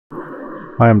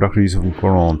Hi, I'm Dr. Yusuf from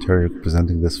Cornwall, Ontario,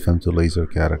 presenting this Femto laser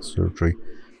cataract surgery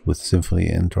with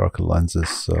Symfony intraocular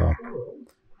lenses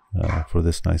for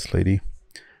this nice lady.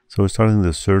 So we're starting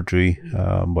the surgery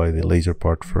by the laser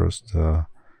part first. I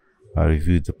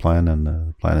reviewed the plan, and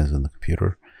the plan is in the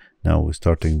computer. Now we're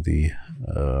starting the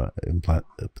implant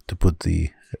to put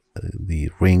the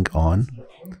ring on.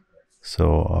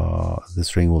 So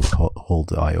this ring will hold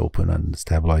the eye open and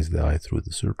stabilize the eye through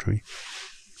the surgery.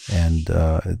 And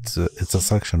it's a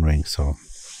suction ring, so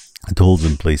it holds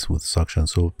in place with suction.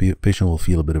 So patient will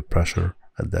feel a bit of pressure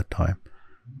at that time.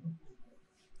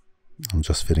 I'm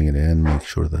just fitting it in, make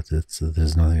sure that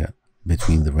there's nothing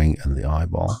between the ring and the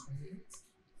eyeball.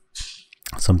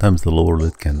 Sometimes the lower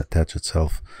lid can attach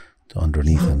itself to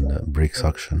underneath and break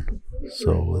suction,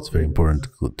 so it's very important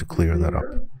to clear that up.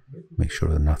 Make sure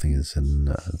that nothing is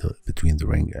in between the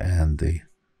ring and the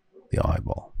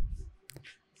eyeball.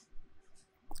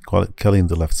 Kelly in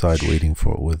the left side waiting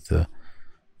with a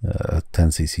 10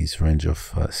 cc syringe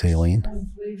of saline.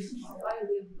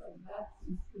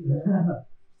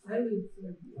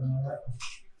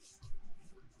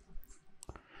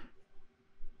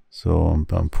 So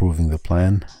I'm proving the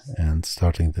plan and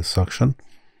starting the suction.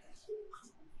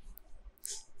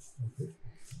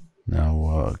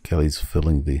 Now Kelly's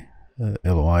filling the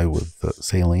LOI with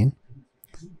saline.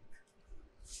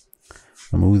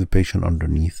 I move the patient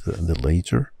underneath the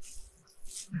laser.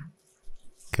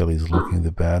 Kelly's looking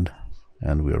the bed,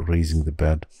 and we are raising the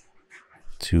bed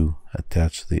to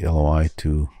attach the LOI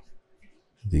to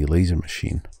the laser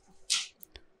machine.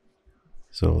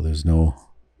 So there's no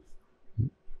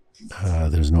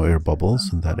air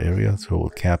bubbles in that area, so we'll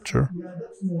capture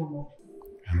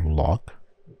and we'll lock.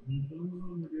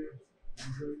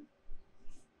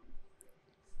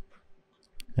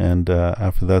 And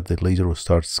after that, the laser will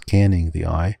start scanning the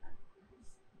eye,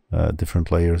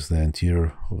 different layers, the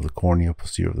anterior of the cornea,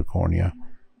 posterior of the cornea,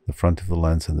 the front of the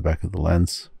lens and the back of the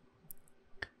lens,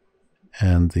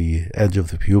 and the edge of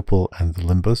the pupil and the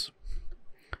limbus.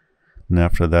 And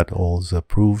after that, all is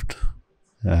approved,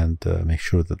 and make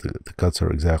sure that the cuts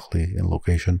are exactly in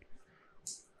location.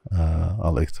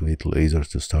 I'll activate the lasers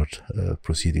to start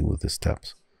proceeding with the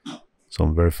steps. So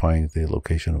I'm verifying the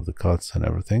location of the cuts and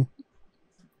everything,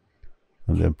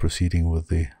 and then proceeding with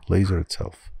the laser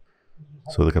itself.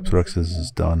 So the capsulorhexis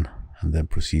is done, and then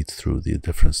proceeds through the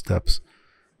different steps,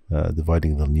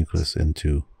 dividing the nucleus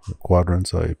into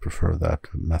quadrants. I prefer that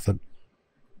method.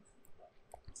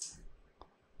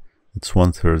 It's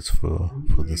 1/3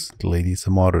 for this lady. It's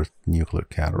a moderate nuclear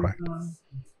cataract,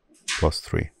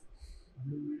 +3.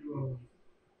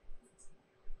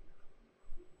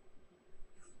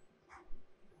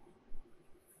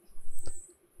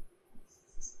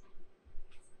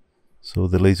 So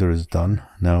the laser is done.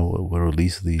 Now we'll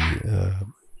release the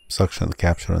suction, the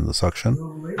capture and the suction,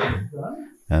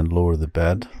 and lower the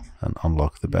bed and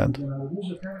unlock the bed.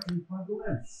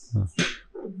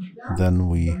 Then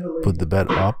we put the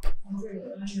bed up,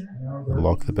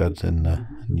 lock the bed in a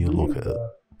new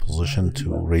position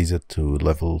to raise it to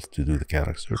level to do the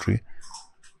cataract surgery.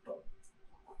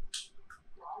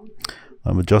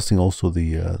 I'm adjusting also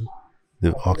the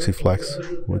FLACS,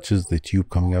 which is the tube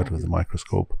coming out with the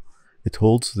microscope. It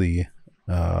holds the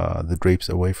drapes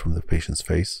away from the patient's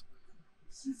face.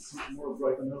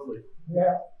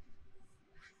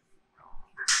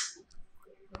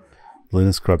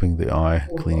 Linen scrubbing the eye,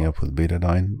 cleaning up with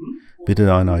betadine.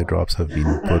 Betadine eye drops have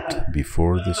been put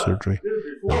before the surgery,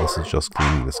 and this is just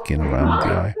cleaning the skin around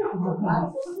the eye.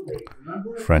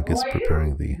 Frank is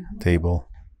preparing the table.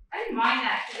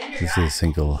 This is a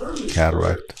single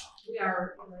cataract.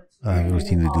 I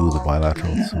routinely do the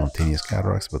bilateral simultaneous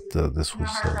cataracts, but this was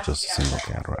just a single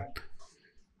cataract.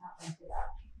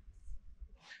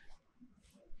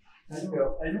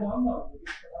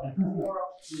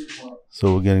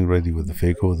 So we're getting ready with the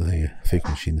phaco. The phaco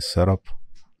machine is set up.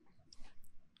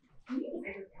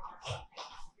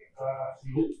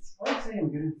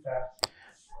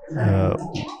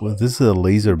 Well, this is a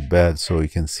laser bed, so you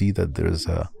can see that there's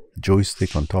a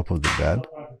joystick on top of the bed.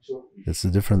 It's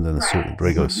different than a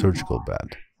regular surgical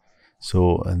bed.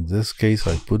 So in this case,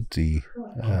 I put the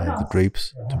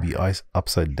drapes to be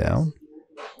upside down.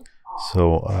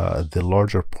 So the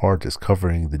larger part is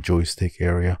covering the joystick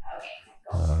area,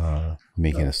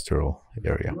 making a sterile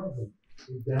area.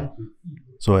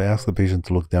 So I asked the patient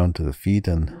to look down to the feet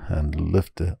and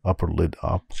lift the upper lid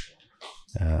up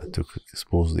to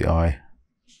expose the eye.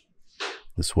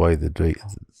 This way the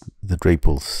drape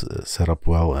will set up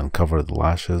well and cover the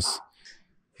lashes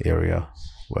area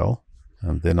well.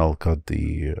 And then I'll cut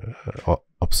the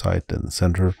upside in the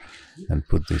center and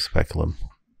put the speculum.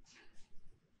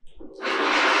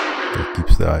 That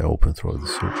keeps the eye open throughout the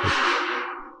surgery.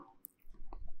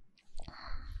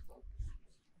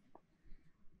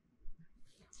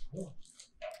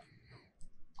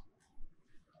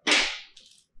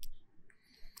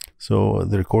 So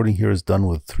the recording here is done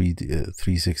with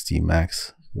 360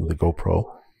 Max, the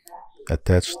GoPro,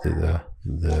 attached to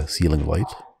the ceiling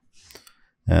light.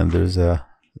 And there's a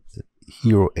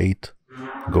Hero 8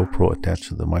 GoPro attached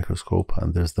to the microscope,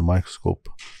 and there's the microscope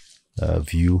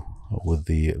view with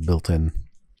the built-in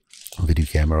video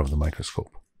camera of the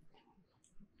microscope.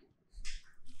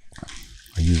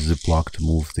 I use Ziploc to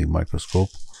move the microscope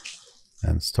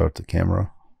and start the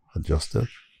camera, adjust it.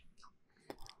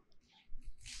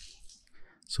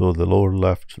 So the lower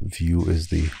left view is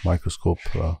the microscope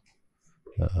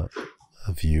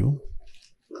view.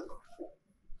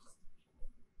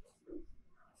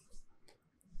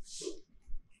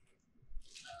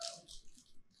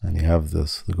 And you have the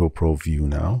GoPro view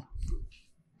now,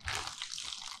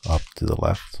 up to the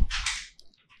left.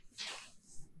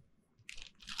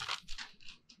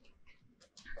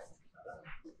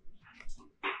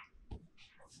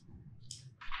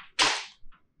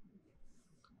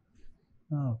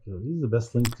 Okay, this is the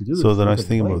best thing to do. So the nice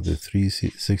thing about the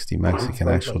 360 Max, you can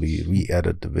actually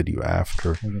re-edit the video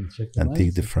after and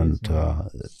take different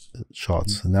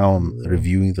shots. Now I'm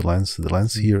reviewing the lens. The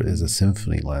lens here is a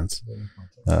Symfony lens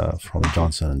from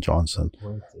Johnson & Johnson.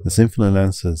 The Symfony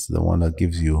lens is the one that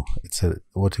gives you, it's a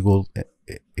what you call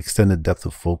extended depth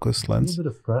of focus lens.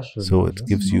 So it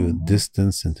gives you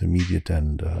distance, intermediate,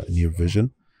 and near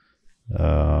vision.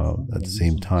 At the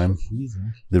same time,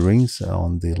 the rings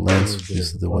on the lens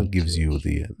is the one gives you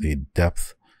the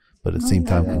depth, but at the same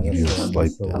time can give you a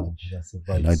slight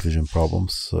night vision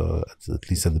problems. At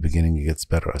least at the beginning, it gets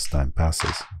better as time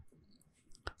passes.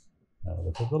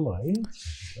 Look at the light.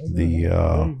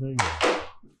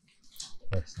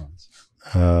 Excellent.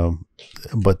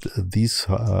 But these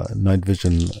night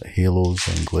vision halos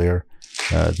and glare,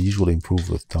 they usually improve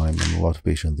with time, and a lot of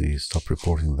patients, they stop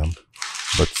reporting them.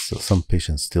 But some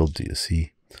patients still do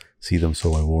see them,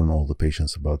 so I warn all the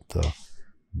patients about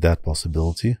that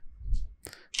possibility.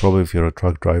 Probably if you're a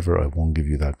truck driver, I won't give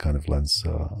you that kind of lens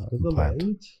implant.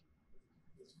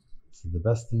 It's the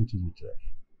best thing to do today.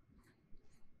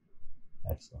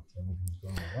 Excellent.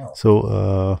 Well.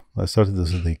 So I started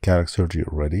the cataract surgery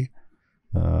already.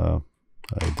 I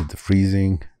did the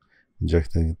freezing,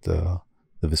 injecting the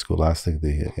viscoelastic,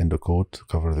 the endocoat to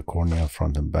cover the cornea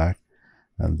front and back.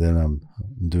 And then I'm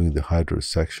doing the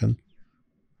hydrosection,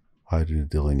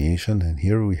 hydrodelineation. And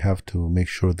here we have to make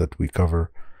sure that we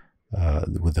cover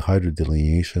with the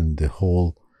hydrodelineation the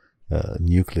whole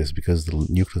nucleus, because the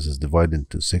nucleus is divided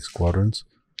into 6 quadrants,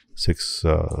 6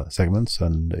 segments,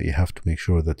 and you have to make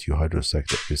sure that you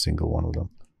hydrosect every single one of them.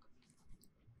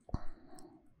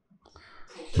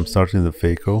 I'm starting the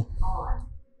phaco.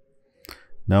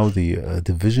 Now the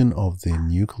division of the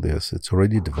nucleus, it's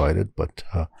already divided, but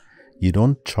you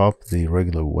don't chop the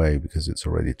regular way because it's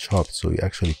already chopped. So you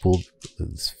actually pull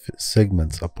the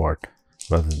segments apart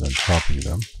rather than chopping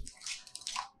them,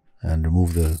 and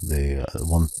remove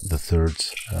the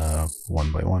thirds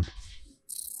one by one.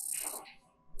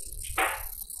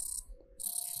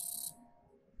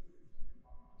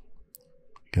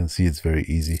 You can see it's very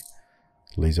easy.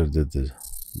 Laser did the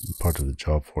part of the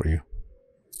job for you.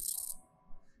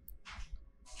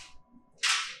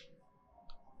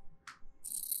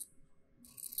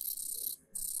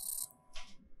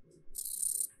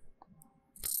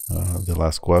 The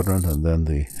last quadrant, and then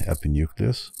the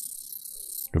epinucleus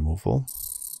removal.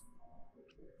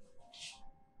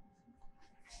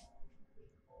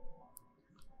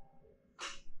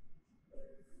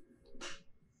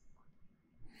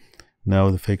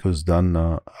 Now the phaco is done.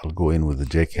 I'll go in with the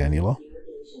J cannula.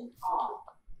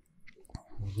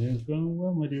 It's going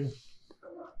well, my dear.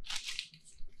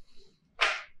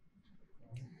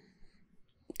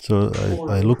 So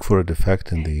I look for a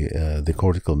defect in the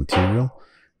cortical material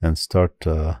and start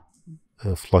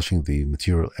flushing the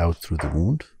material out through the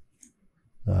wound.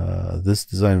 This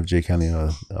design of J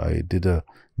cannula, I did a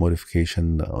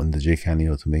modification on the J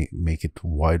cannula to make it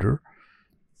wider,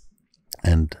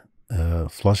 and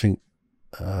flushing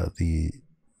the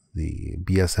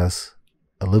BSS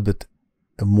a little bit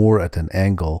more at an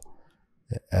angle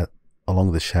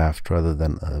along the shaft rather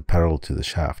than parallel to the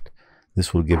shaft.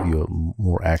 This will give you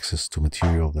more access to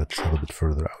material that's a little bit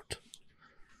further out.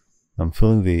 I'm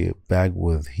filling the bag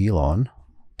with Helon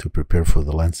to prepare for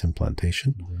the lens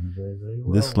implantation. Very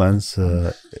well. This lens,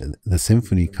 the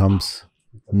Symfony, comes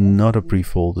not a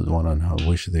pre-folded one, on how I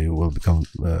wish they will become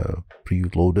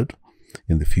pre-loaded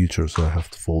in the future, so I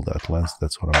have to fold that lens.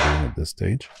 That's what I'm doing at this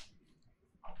stage.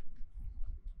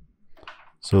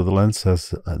 So the lens has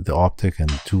the optic and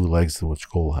two legs, which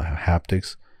call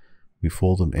haptics. We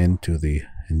fold them into the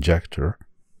injector,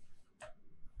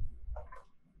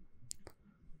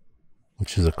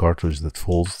 which is a cartridge that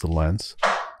folds the lens.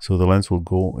 So the lens will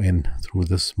go in through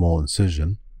this small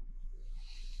incision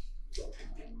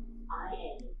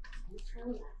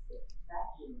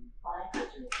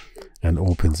and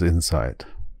opens inside.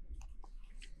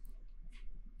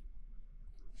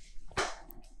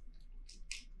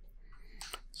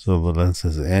 So the lens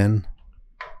is in.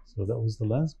 So that was the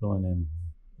lens going in.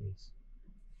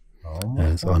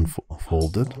 And it's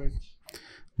unfolded.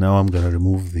 Now I'm going to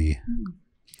remove the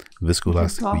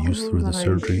viscoelastic we used through the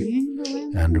surgery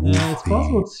and remove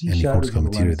any cortical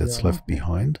material that's left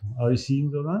behind. Are you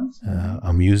seeing the lens?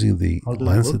 I'm using the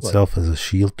lens itself as a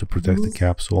shield to protect the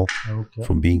capsule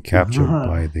from being captured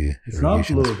by the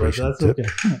irrigation aspiration tip.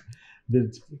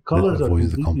 The colors that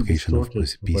avoids the are complication of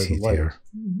PC tear,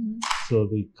 so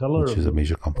the color which is a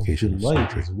major complication of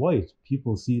light surgery. is white.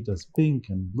 People see it as pink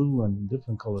and blue and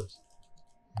different colors.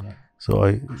 Yeah. So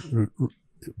I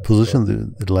position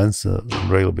the lens on a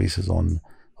regular basis on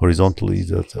horizontally,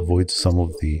 that avoids some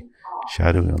of the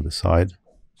shadowing on the side,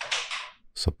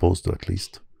 supposed to at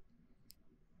least.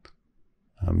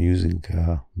 I'm using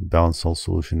balanced salt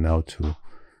solution now to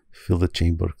fill the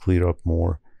chamber, clear up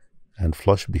more, and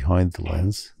flush behind the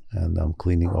lens. And I'm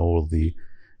cleaning all of the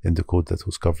Indicoat that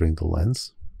was covering the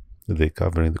lens,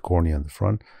 covering the cornea in the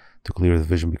front, to clear the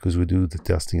vision, because we do the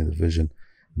testing of the vision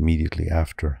immediately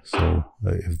after. So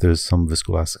if there's some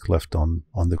viscoelastic left on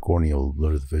the cornea, it will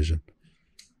blur the vision.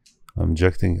 I'm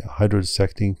injecting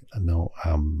hydrodissecting, and now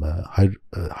I'm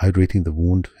hydrating the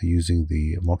wound using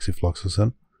the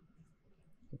moxifloxacin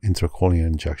intracorneal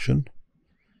injection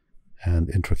and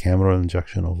intracameral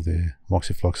injection of the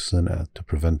moxifloxacin to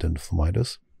prevent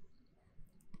endophthalmitis.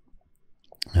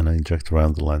 And I inject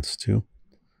around the lens too,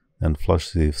 and flush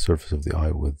the surface of the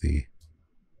eye with the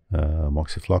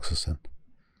moxifloxacin.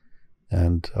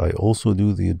 And I also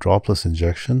do the dropless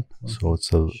injection, so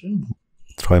it's a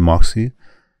trimoxy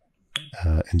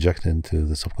injected into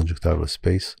the subconjunctival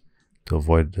space to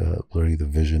avoid blurring the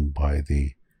vision by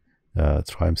the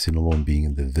triamcinolone being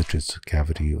in the vitreous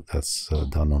cavity. That's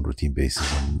done on routine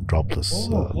basis on dropless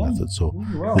method. So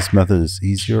this method is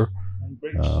easier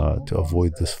to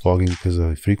avoid this fogging, because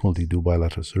I frequently do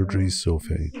bilateral surgeries. So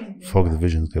if I fog the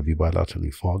vision, it's going to be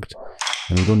bilaterally fogged,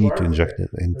 and we don't need to inject it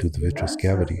into the vitreous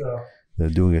cavity.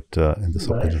 Doing it in the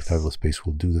subconjunctival space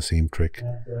will do the same trick,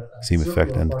 same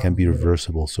effect, and can be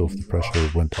reversible. So if the pressure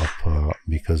went up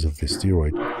because of the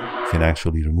steroid, you can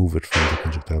actually remove it from the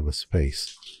conjunctival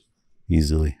space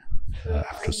easily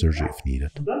after surgery if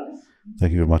needed.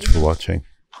 Thank you very much for watching.